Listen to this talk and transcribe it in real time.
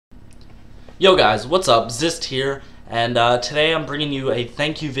Yo guys, what's up? Zist here, and today I'm bringing you a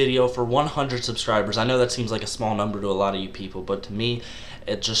thank you video for 100 subscribers. I know that seems like a small number to a lot of you people, but to me,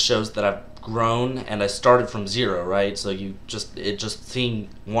 it just shows that I've grown and I started from zero, right? So just seeing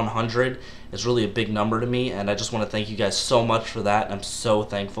 100 is really a big number to me, and I just want to thank you guys so much for that, and I'm so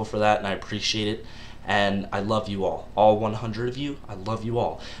thankful for that, and I appreciate it. And I love you all 100 of you. I love you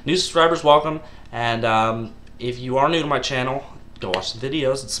all. New subscribers, welcome, and if you are new to my channel, go watch the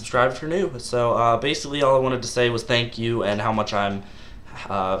videos and subscribe if you're new. So basically all I wanted to say was thank you, and how much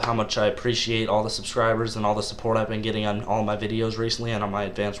I appreciate all the subscribers and all the support I've been getting on all my videos recently and on my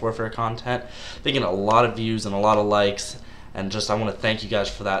Advanced Warfare content. Been getting a lot of views and a lot of likes, and just I want to thank you guys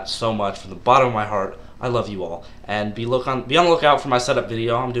for that so much from the bottom of my heart. I love you all, and be on the lookout for my setup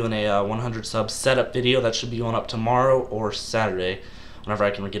video. I'm doing a 100 sub setup video that should be going up tomorrow or Saturday, whenever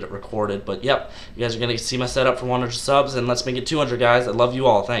I can get it recorded. But yep, you guys are going to see my setup for 100 subs, and let's make it 200, guys. I love you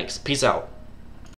all. Thanks. Peace out.